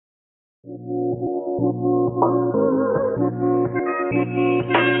Hi,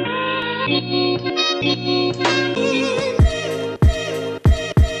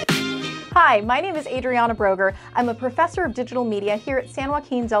 my name is Adriana Broger. I'm a professor of digital media here at San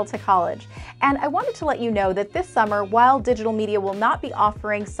Joaquin Delta College. And I wanted to let you know that this summer, while digital media will not be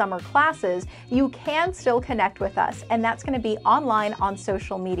offering summer classes, you can still connect with us, and that's going to be online on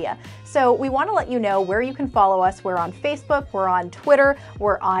social media. So we want to let you know where you can follow us. We're on Facebook, we're on Twitter,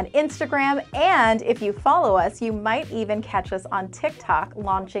 we're on Instagram, and if you follow us, you might even catch us on TikTok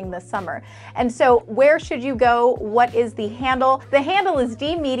launching this summer. And so where should you go? What is the handle? The handle is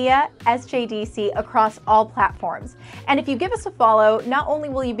DMedia SJDC across all platforms. And if you give us a follow, not only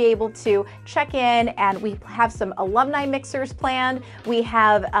will you be able to check in, and we have some alumni mixers planned, we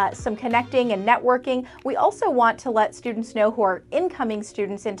have some connecting and networking. We also want to let students know who are incoming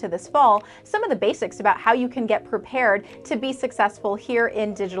students into this fall some of the basics about how you can get prepared to be successful here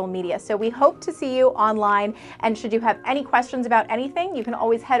in digital media. So we hope to see you online, and should you have any questions about anything, you can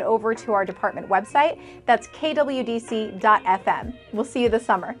always head over to our department website. That's kwdc.fm. We'll see you this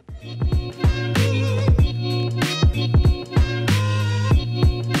summer.